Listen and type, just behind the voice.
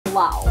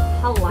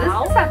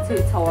Hello. This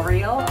is a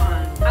tutorial on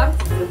how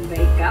to do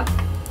makeup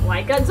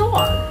Like a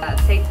dog.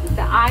 Take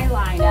the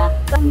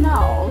eyeliner, The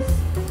nose.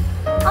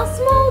 A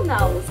small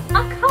nose.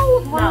 A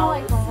cold nose.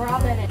 like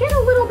rub it in. Get a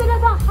little bit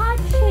of a hot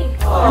cheek.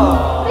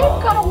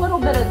 They've got a little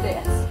bit of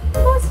this.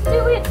 Must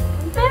do it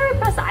very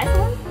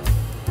precisely.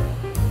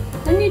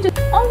 Then you just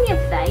on your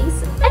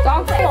face. And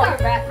Don't take a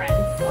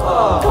reference.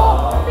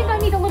 I think I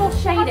need a little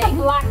That's a shading.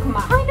 black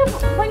mark. Kind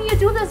of, when you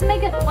do this,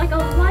 make it like a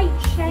light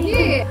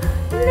shade.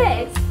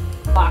 Next,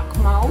 Black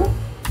mouth.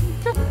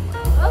 just,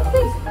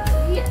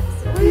 yes.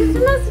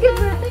 Let's get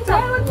rid of things.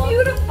 They look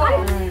beautiful.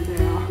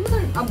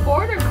 I- A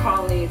border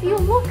collie. If you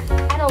look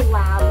at a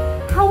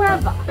lab,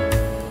 however,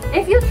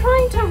 if you're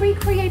trying to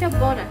recreate a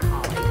border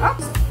collie,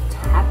 Oops.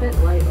 Tap it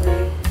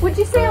lightly. would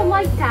you say a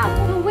light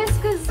dabble? The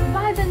whiskers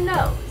by the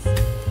nose.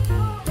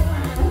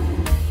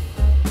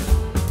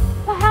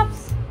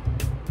 Perhaps,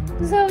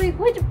 Zoe,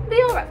 would you be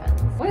a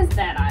reference? Where's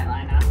that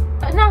eyeliner?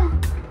 No,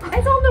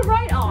 it's on the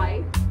right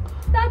eye.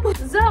 That's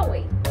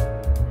Zoe.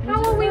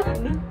 How are we?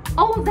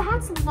 Oh,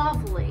 that's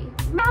lovely.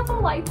 Have a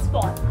light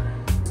spot.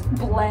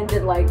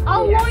 Blended like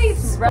A this. light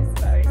spot.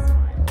 Very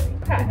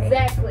smiley.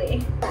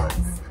 Exactly.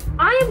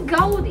 I am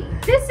Goldie.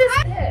 This is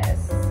This.